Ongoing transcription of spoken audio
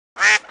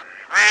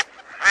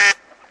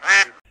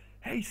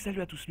Hey,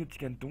 salut à tous mes petits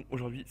canetons,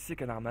 aujourd'hui c'est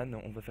Canardman,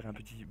 on va faire un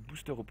petit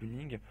booster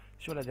opening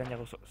sur la dernière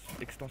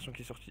extension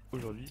qui est sortie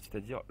aujourd'hui,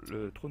 c'est-à-dire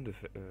le trône de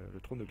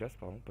glace,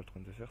 pardon, pas le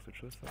trône de fer, c'est autre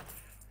chose ça.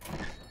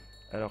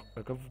 Alors,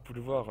 comme vous pouvez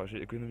le voir,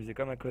 j'ai économisé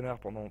comme un connard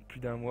pendant plus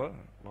d'un mois,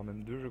 voire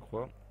même deux je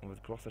crois. On va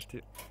pouvoir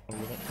s'acheter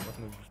environ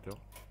 29 boosters.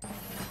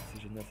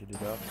 C'est génial, c'est des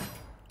barres.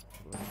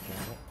 On va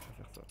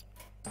faire ça.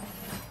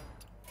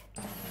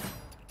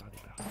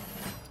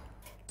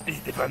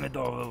 N'hésitez pas à mettre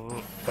dans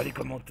les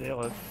commentaires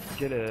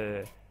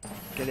quel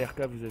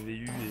RK vous avez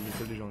eu et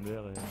quel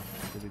légendaire et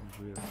quel que vous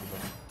jouez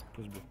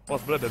pouce bleu.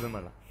 Pouce bleu, ben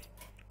mal là.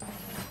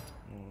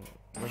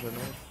 Moi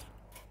j'annonce.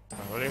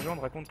 Alors la légende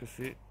raconte que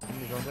c'est une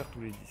légendaire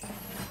tous les 10.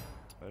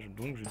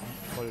 Donc je dis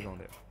 3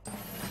 légendaires.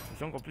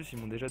 Sachant qu'en plus ils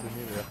m'ont déjà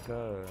donné le RK.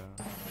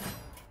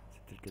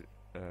 C'était lequel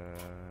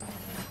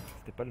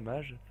c'était pas le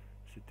mage,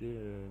 c'était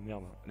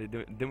merde. Les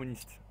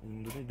démonistes. Ils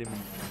m'ont donné les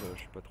démonistes. Je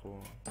suis pas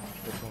trop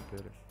en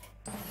PLS.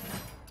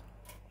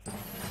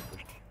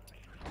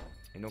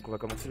 Et donc on va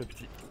commencer le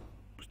petit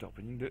booster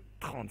opening de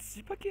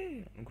 36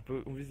 paquets. Donc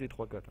on vise les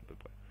 3-4 à peu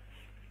près.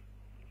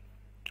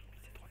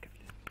 Les 3-4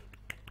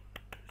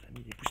 les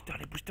amis,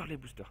 les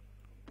boosters.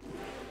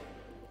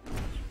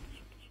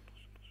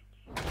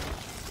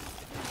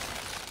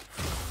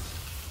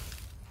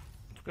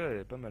 En tout cas elle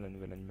est pas mal la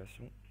nouvelle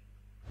animation.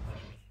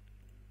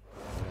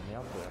 De la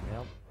merde.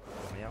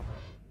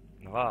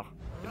 Rare,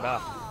 des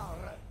barres.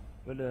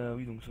 Voilà,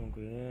 oui donc ça on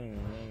connaît.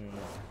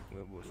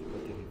 Ouais bon c'est pas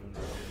terrible.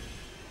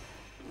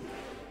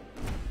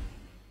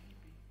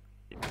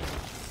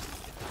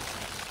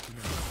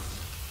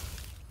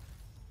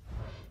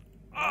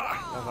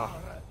 La rare.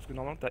 Parce que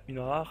normalement t'as une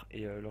rare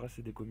et le reste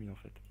c'est des communes en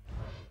fait.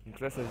 Donc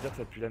là ça veut dire que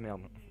ça pue la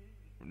merde.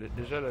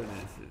 Déjà là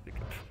c'est des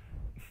caps.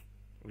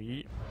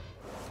 Oui.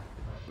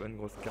 Bonne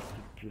grosse carte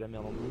qui pue la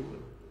merde en double.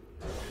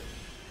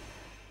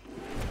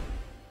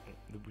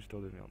 Deux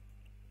boosters de merde.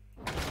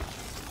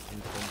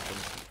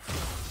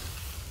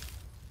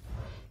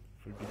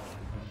 Faut le build.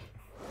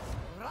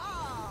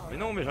 Mais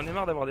non mais j'en ai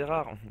marre d'avoir des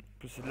rares. En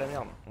plus c'est de la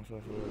merde. Bon, ça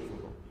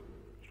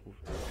je trouve.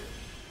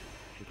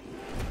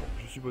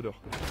 Je suis Bodor.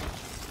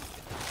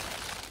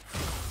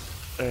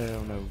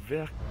 On a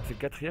ouvert. C'est le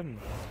quatrième.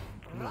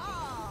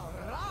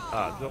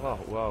 Ah, deux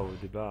rares. Waouh,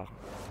 des barres.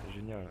 C'est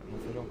génial. Non,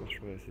 celle-là encore je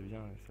trouvais assez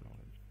bien.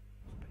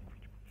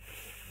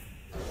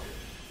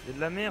 C'est de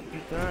la merde,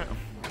 putain.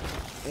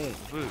 On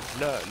veut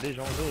la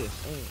légendaire.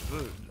 On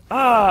veut.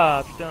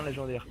 Ah, putain,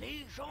 légendaire.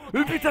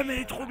 Mais putain, mais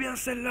elle est trop bien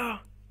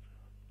celle-là.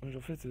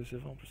 En fait, c'est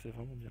vrai, en plus, c'est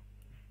vraiment bien.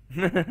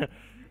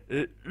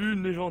 Et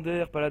une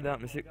légendaire paladin.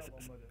 Mais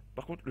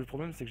par contre, le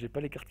problème, c'est que j'ai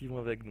pas les cartes qui vont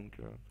avec, donc.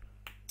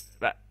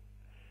 Bah.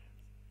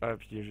 Ah,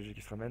 puis il y a GG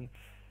qui se ramène.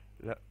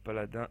 La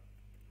paladin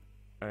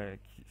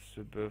qui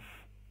se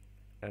buff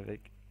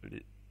avec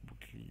les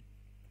boucliers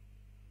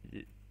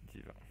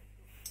divins.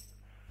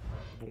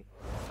 Bon,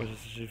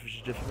 j'ai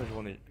déjà fait ma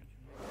journée.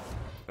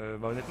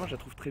 Bah honnêtement je la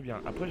trouve très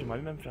bien. Après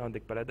j'aimerais même faire un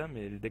deck paladin,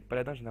 mais les decks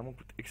paladins généralement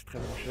coûtent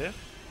extrêmement cher.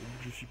 Et vu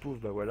que je suis pauvre,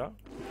 bah voilà.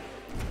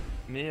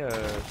 Mais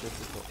c'est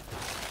assez fort.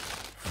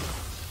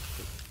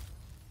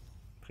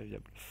 Très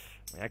viable.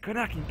 Il y a un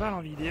connard qui me parle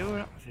en vidéo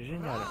là, c'est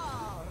génial.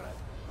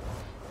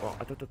 Bon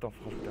attends,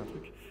 faut rajouter un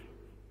truc.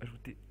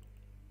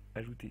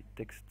 Ajouter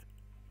texte.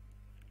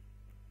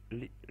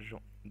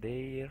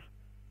 Légendaire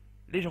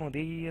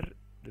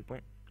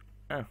 2.1.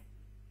 On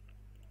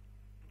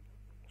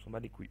s'en bat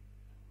les couilles.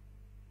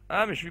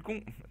 Ah mais je suis con.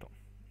 Attends.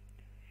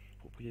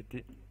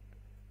 Propriété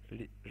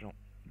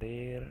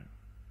légendaire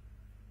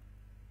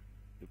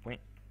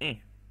 2.1.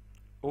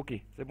 Ok,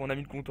 c'est bon, on a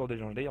mis le compteur des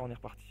légendaires, on est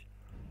reparti.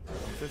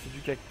 Donc ça c'est du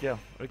caca.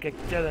 Le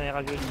caca d'un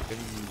ravioli.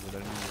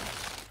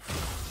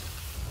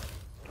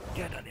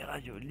 Caca d'un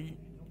ravioli.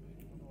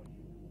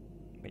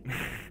 Oui.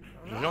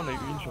 Déjà on a eu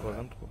une sur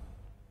 23.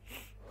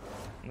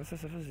 Non, ça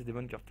c'est des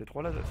bonnes cartes. Les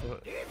 3 là, ça va.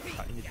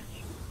 Ah, une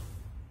épique.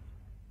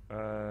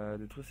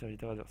 Détruire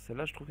serviteur laser.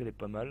 Celle-là, je trouve qu'elle est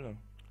pas mal.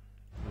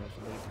 Mais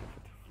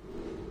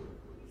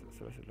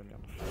celle-là, c'est de la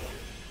merde.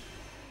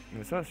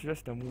 Mais ça, celui-là,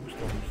 c'est un bon booster.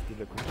 C'était de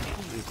la commune. Je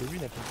trouve les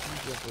communes, elles sont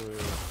plus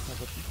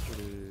sympathiques que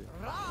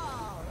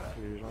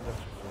les légendaires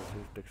sur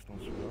cette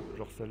extension-là.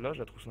 Genre celle-là, je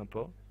la trouve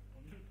sympa.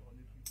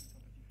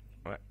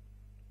 Ouais.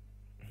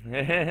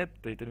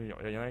 T'as été le meilleur.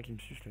 Il y en a un qui me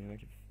suce, là.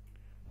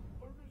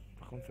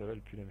 Par contre, ça va,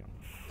 elle pue la merde.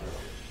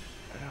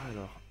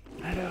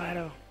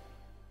 Alors.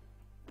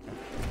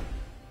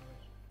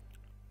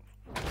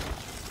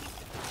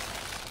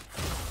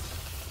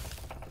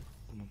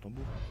 Mon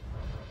tambour.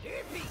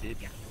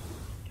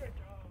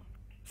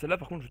 Celle-là,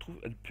 par contre, je trouve,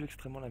 elle pue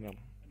extrêmement la merde.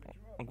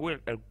 En gros,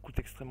 elle coûte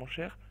extrêmement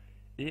cher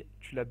et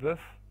tu la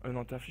buffes.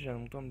 Non, t'infliges un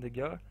montant de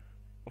dégâts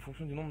en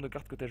fonction du nombre de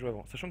cartes que tu as joué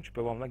avant. Sachant que tu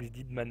peux avoir max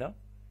 10 de mana,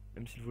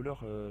 même si le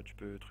voleur, tu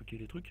peux truquer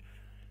les trucs.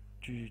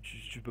 Tu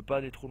peux pas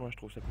aller trop loin, je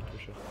trouve, ça coûte trop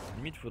cher.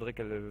 Limite, il faudrait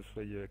qu'elle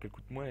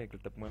coûte moins et qu'elle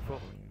tape moins fort.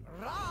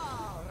 Mais...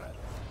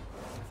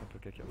 c'est un peu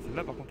caca.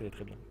 Celle-là, par contre, elle est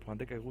très bien. Pour un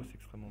deck aggro, c'est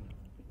extrêmement bien.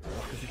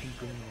 Alors que c'est qu'une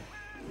commune.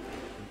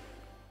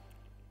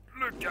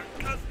 Le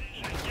caca, c'est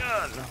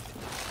génial.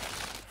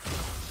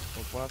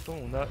 Donc pour l'instant,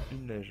 on a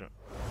une neige.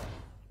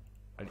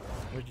 Allez.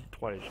 Moi je dis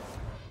 3 lèches.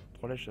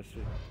 3 lèches ça se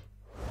fait.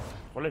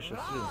 3 lèches ça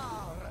se fait.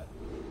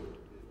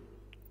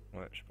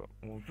 Ouais, je sais pas.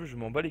 En plus, je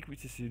m'en bats les couilles.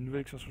 C'est une nouvelle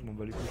extension, je m'en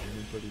bats les couilles. J'ai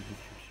même pas les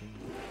descriptions.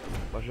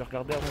 Bah, j'ai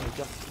regardé avant les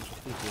cartes qui sont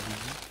sorties avec les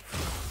reviews.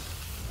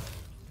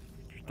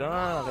 Putain,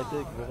 arrêtez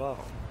avec vos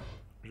rares.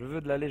 Je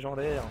veux de la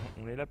légendaire.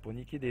 On est là pour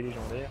niquer des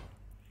légendaires.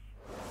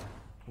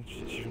 Par contre,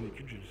 si j'en ai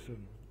qu'une, j'ai le seum.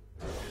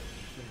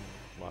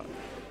 Ouais.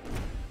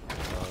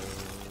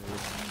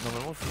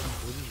 Normalement, c'est une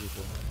produit, je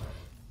sais pas.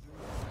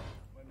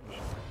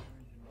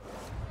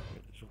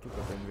 Surtout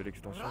quand t'as une nouvelle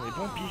extension. Et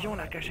bon, pigeon, on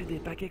a caché des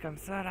paquets comme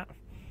ça là.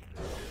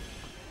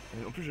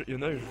 En plus, il y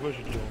en a, je vois,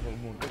 j'ai déjà au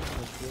moins 4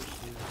 fois,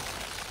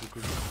 c'est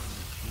connu.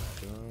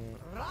 Putain.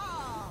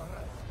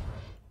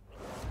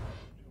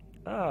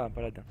 Ah,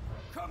 paladin.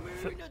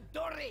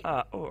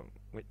 Ah, oh,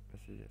 oui,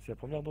 c'est la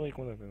première dorée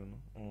qu'on a quand même,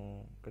 hein,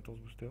 en 14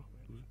 boosters,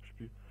 12, je sais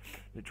plus.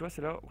 Mais tu vois,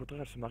 celle-là, au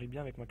contraire, elle se marie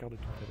bien avec ma carte de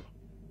tout à l'heure.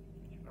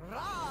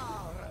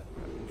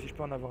 Donc si je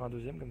peux en avoir un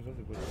deuxième, comme ça,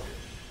 c'est quoi ça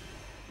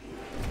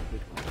peut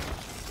être cool.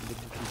 Des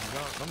boucliers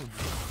divins, non mais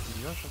boucliers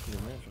divins, je sens qu'il y a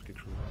moyen de faire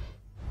quelque chose.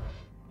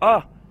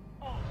 Ah.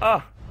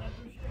 Ah.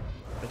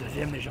 La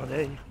deuxième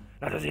légendaire.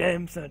 La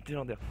deuxième, c'est un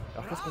légendaire.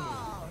 Alors qu'est-ce qu'on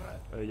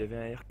veut? Il y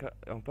avait un RK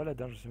en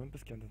paladin, je sais même pas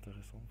ce qu'il y a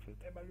d'intéressant en fait.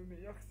 Eh bah le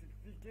meilleur c'est de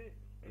piquer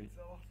et de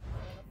savoir ce qu'il y a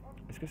à la fin.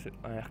 Est-ce que c'est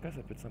un RK,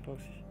 ça peut être sympa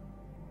aussi?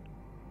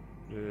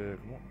 Le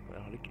comment?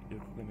 Alors le quoi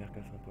comme RK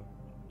sympa?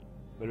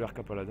 Bah le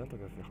RK paladin tant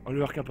qu'à faire. Oh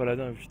le RK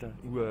paladin putain.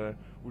 Ou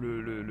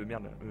le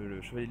merde,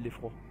 le chevalier de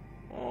l'effroi.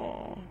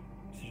 Oh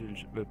si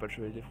j'ai pas le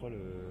chevalier de l'effroi,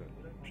 le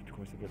je sais plus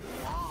comment il s'appelle.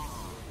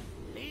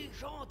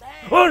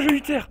 Oh j'ai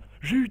eu terre!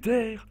 J'ai eu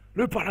terre!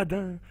 Le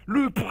paladin,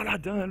 le RK,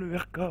 le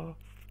RK,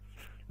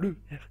 le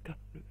RK.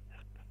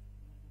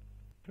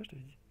 Quoi je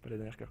t'avais dit?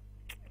 Paladin RK.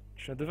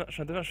 Je suis un devin,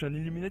 je suis un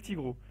Illuminati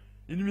gros.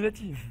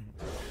 Illuminati.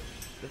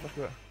 Tu vas faire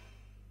quoi?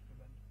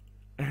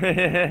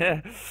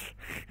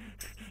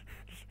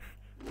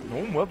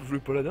 Non, moi, je jouer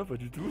paladin, pas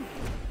du tout.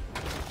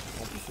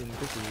 En plus, c'est une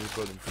tête que je n'ai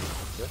pas, donc ça va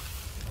faire.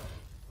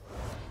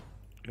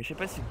 Mais je sais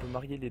pas si on peut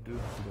marier les deux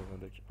dans un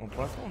deck. Bon,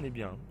 pour l'instant, on est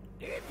bien.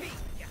 Épique.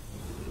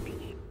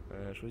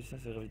 Choisissez un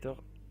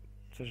serviteur.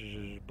 Ça,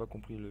 j'ai pas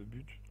compris le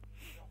but.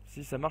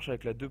 Si ça marche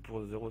avec la 2 pour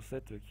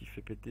 0,7 qui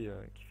fait péter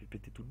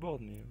tout le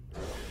board, mais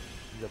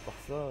mis à part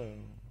ça.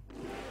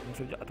 Donc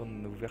ça veut dire, attends,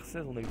 on a ouvert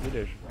 16, on a eu 2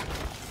 lèges. On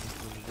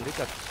peut viser les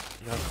 4.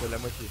 Il reste la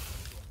moitié.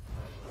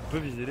 On peut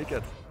viser les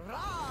 4.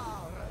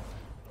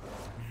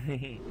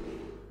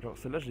 Genre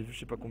celle-là, je l'ai vu je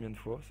sais pas combien de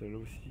fois, celle-là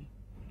aussi.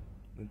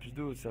 Donne plus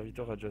 2 aux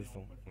serviteurs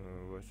adjacents.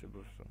 Ouais, c'est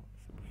bof ça.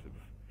 C'est bof, c'est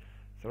bof.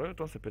 C'est vrai,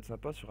 toi, ça peut être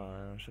sympa sur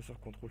un chasseur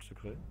contrôle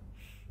secret.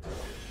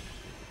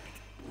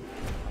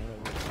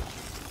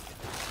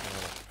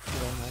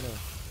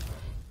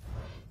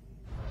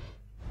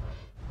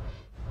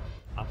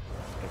 Ah,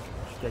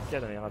 caca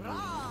dans les raviolis.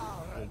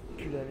 Elle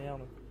pue la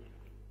merde.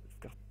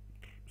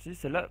 Si,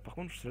 celle-là, par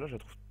contre, celle-là, je la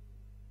trouve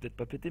peut-être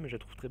pas pétée, mais je la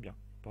trouve très bien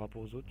par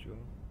rapport aux autres, tu vois.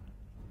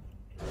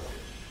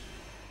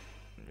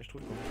 Mais je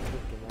trouve qu'on peut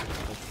tellement de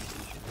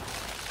facilité.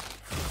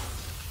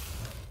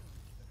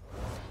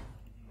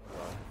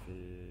 Ça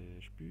fait,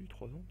 je sais plus,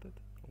 3 ans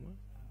peut-être, au moins.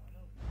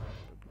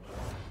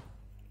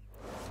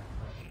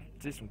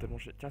 Tu sais, ils sont tellement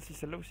chers. Tiens, si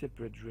celle-là aussi elle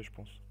peut être jouée, je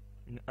pense.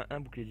 Une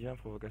 1-1 bouclier divin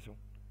provocation.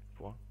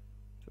 Pour 1.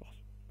 C'est force.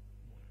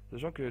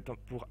 Sachant que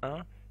pour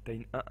 1, t'as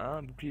une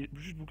 1-1 bouclier,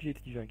 juste bouclier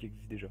divin qui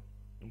existe déjà.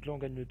 Donc là on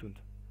gagne le taunt.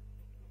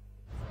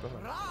 C'est pas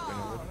mal.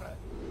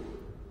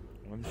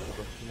 Même si c'est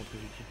pas forcément très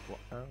utile pour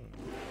 1.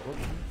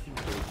 Si vous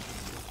pouvez.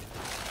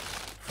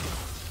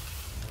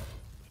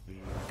 Je vais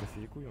me casser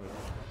les couilles on va dire.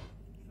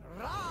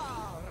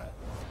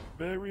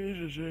 Ben oui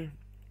GG.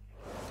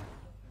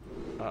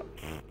 Ah.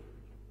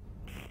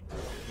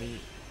 Mais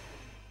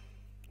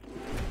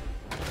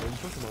une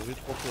fois ça m'en avait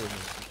 3 fois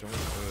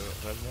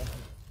réellement.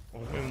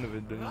 Heureusement il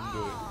m'avait donné une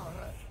dorée.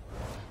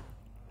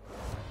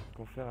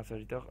 Confère un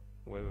sagittaire.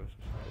 Ouais ça c'est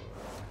pas.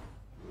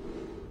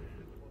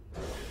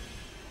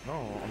 Non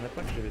en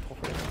attaque j'avais 3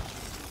 fois la même.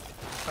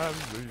 Ah oui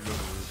bah oui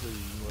mais ça il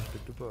me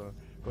respecte pas.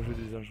 Quand je vais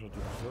désenchanter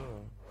tout ça.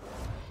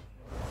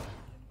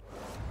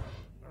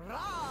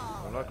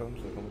 Bon là quand même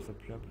ça commence à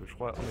puer un peu. Je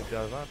crois on était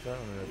à 20 là, on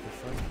en a fait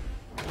 5.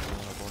 On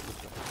a pas un peu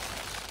de temps.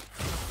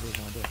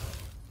 Légendaire.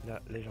 La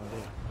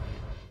légendaire.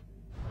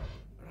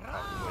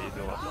 Vous voyez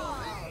de rare.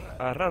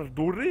 Ah, rare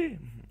doré.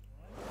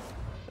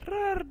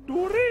 Rare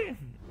doré.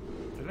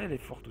 Celle-là elle est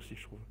forte aussi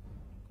je trouve.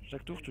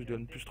 Chaque tour tu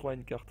donnes plus 3 à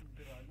une carte.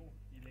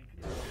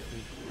 J'ai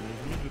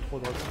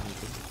 2-3 dragons, j'ai mis un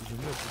peu de tout, je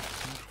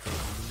crois.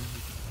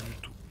 Du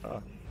tout.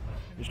 Ah.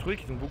 Mais je trouvais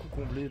qu'ils ont beaucoup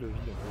comblé le vide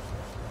en fait.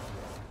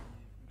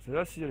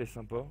 Celle-là si elle est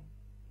sympa.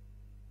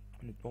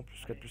 Honnêtement,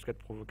 plus 4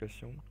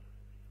 provocations.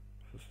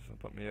 Ça c'est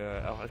sympa. Mais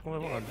alors est-ce qu'on va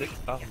avoir un deck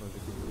arme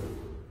avec le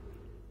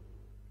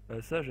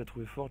ça, j'ai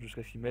trouvé fort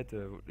jusqu'à ce qu'ils mettent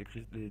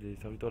les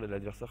serviteurs de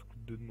l'adversaire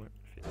coûtent 2 de moins.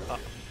 Fait ah.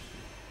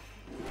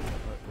 Ouais,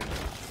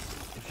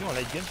 aussi en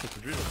light game, c'est tout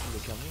le jeu,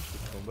 avec un monstre,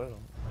 tu t'en bats, hein.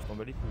 Tu t'en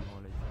bats les couilles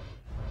en light.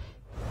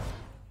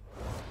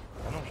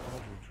 Ah non, justement,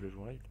 je voulais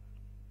jouer en light.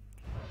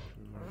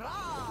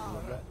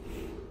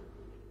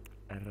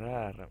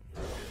 Rare. Là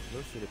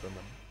aussi, elle est pas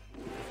mal.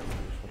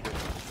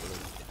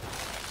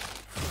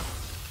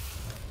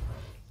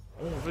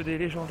 veut des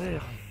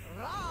légendaires.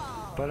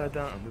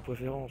 Paladin de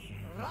préférence.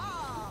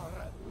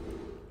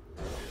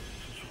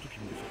 Surtout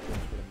qu'il me dit sur place.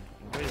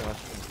 En vrai, il y en a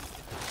trop.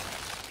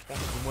 Je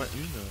pense qu'au moins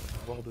une,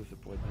 voire deux, ça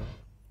pourrait être bien.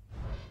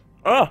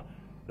 Ah,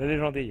 la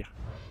légendaire.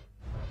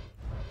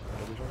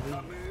 La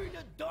légendaire.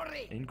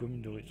 Et une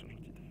commune dorée sur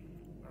gentil.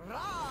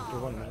 On peut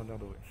voir le légendaire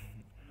doré.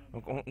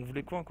 Donc on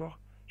voulait quoi encore?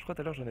 Je crois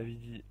tout à l'heure j'en avais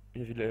dit.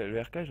 Il y avait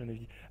le RK, j'en avais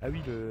dit. Ah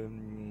oui, le.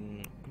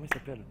 Comment il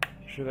s'appelle?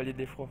 Chevalier de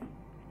l'effroi.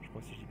 Je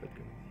crois si je dis pas de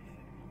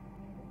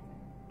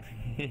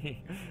conneries.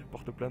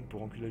 Porte plainte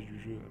pour enculage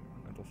du jeu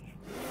intensif.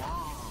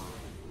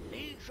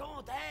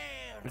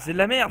 Légendaire. Mais c'est de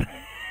la merde.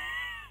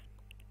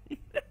 En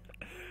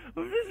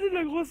fait c'est de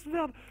la grosse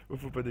merde. Oh,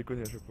 faut pas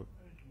déconner à chaque fois.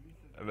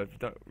 Ah bah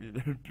putain, oui,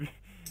 bien le pu.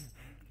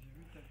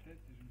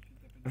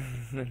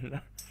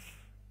 Celle-là.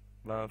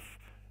 Bah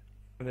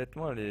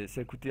honnêtement, si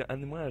elle coûtait un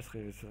de moins, ça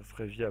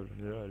serait viable.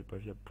 Mais là, elle est pas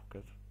viable pour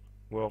 4.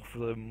 Ou alors,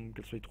 faudrait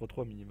qu'elle soit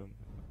 3-3 minimum.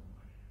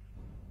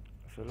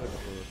 Celle-là, elle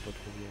est pas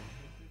trop bien.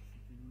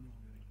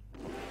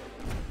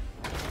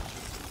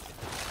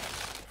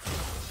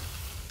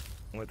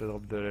 Ouais, t'as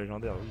drop de la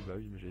légendaire, oui, bah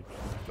oui, mais j'avais plus de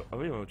temps. Ah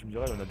oui, tu me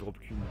dirais, elle en a drop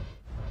qu'une.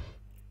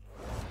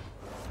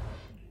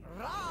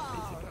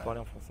 Et c'est pour parler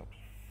en français.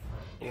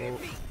 Oh.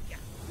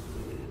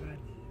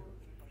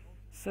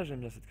 Ça,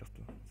 j'aime bien cette carte,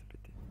 c'est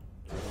pété.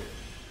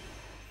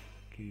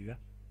 QA,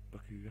 pas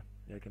QA, il y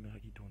a la caméra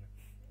qui tourne.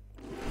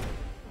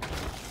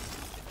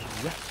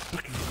 QA,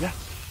 pas QA.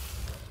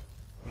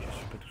 Oui, je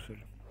suis pas tout seul.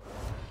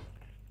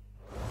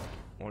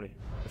 Bon, allez,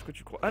 est-ce que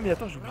tu crois? Ah, mais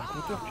attends, j'ai oublié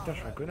le compteur, putain, je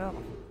suis un connard.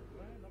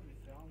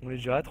 On est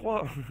déjà à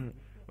 3.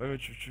 Ouais, mais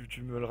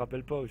tu me le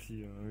rappelles pas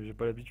aussi, j'ai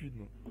pas l'habitude,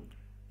 moi.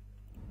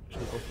 Je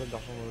dépense pas de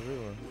l'argent dans le jeu,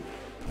 ouais.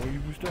 Bon, 8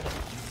 boosters, 8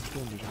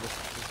 boosters, mais j'ai pas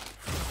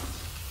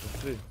ça se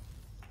fait.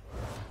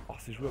 Oh,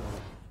 c'est jouable.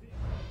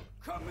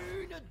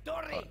 Commune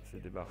dorée. Ah,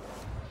 c'est des barres.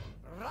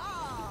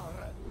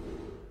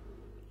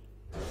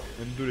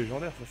 Même 2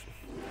 légendaires, ça se fait.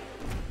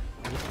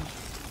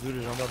 2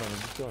 légendaires dans le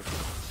booster. Quoi.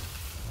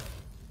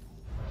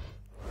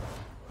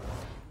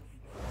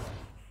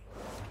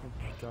 Oh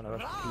putain, la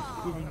vache, toutes les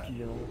communes qui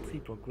viennent en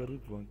triple, en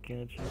quadruple ou en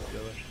quintuple, la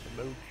vache, ça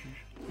bat au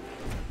cul.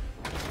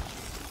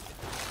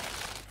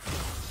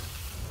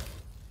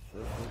 Ça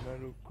fait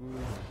mal au cou.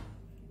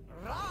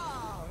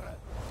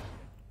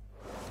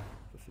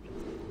 Ça c'est bien.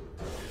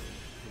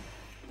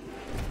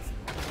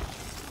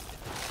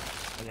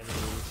 Allez, allez,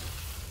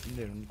 allez. Une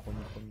aile, on y croit.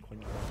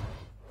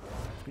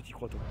 Est-ce que t'y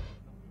crois toi?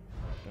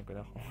 T'es un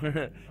connard.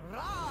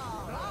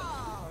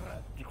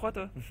 T'y crois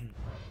toi?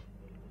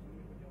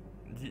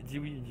 Dis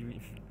oui.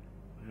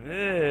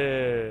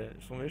 Mais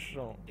ils sont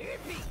méchants.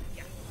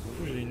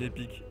 J'ai une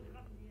épique.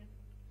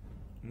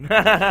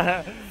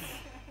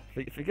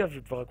 Fais gaffe, je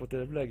vais te raconter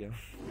la blague.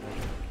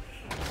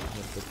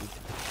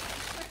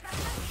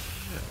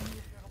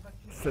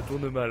 Ça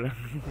tourne mal.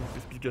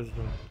 Explication.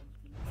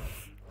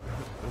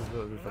 Je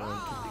vais faire un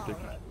truc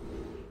putaclic.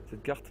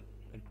 Cette carte,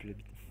 elle pue la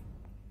bite.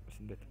 C'est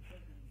une bête.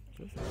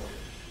 Ça, c'est...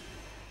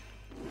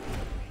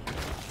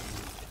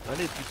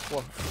 Allez, plus de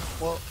 3.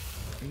 3,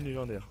 une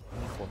légendaire.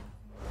 On y croit.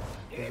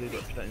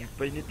 Putain,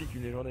 pas une épique,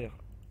 une légendaire.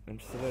 Même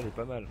si celle-là, elle est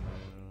pas mal.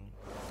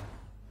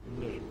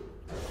 Une légende.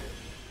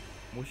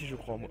 Moi aussi, je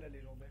crois, moi.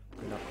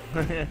 Connard.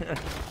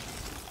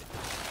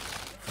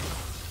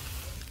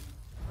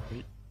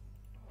 Oui.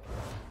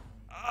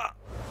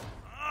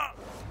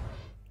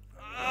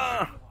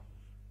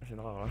 C'est une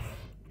rare là.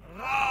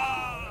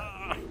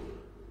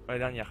 La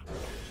dernière.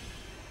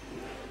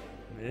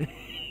 Mais...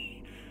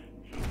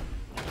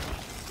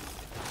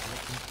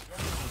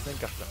 C'est 5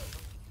 cartes là. Si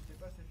c'est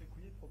pas assez fait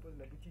couiller, te propose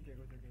la boutique à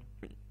côté.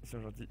 Oui, ils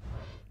sont gentils.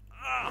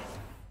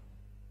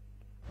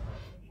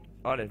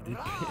 Oh la FDP.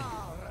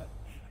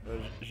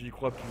 J'y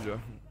crois plus là.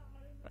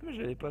 Ah mais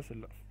j'avais pas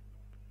celle-là.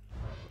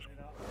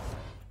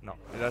 Non,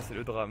 et là c'est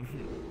le drame.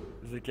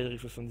 The Kairi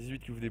 78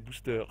 qui ouvre des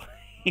boosters.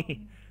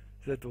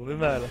 Ça tourne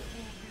mal.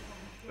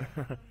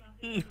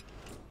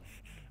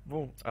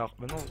 Bon, alors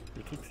maintenant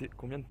le truc c'est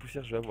combien de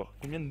poussières je vais avoir.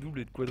 Combien de doubles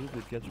et de quadruples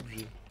et de quintuples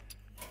j'ai.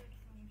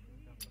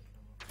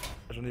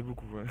 J'en ai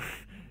beaucoup. Ouais.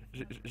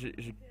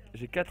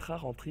 J'ai 4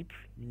 rares en triple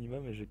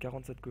minimum et j'ai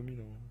 47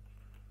 communes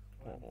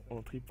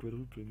en triple,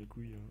 quadruple, mes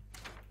couilles.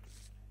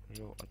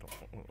 Genre, attends,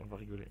 on va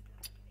rigoler.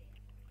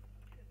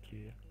 Ok.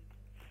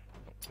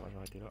 Non, on va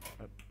arrêter là.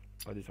 Hop.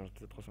 On va descendre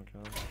à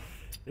 315.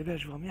 Et ben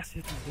je vous remercie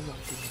à tous d'avoir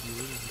vu cette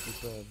vidéo. N'hésitez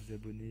pas à vous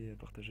abonner, à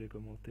partager, à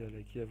commenter, à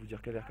liker, à vous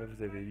dire quel RK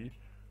vous avez eu.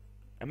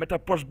 À mettre un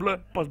pouce bleu,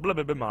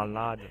 bébé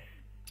malade.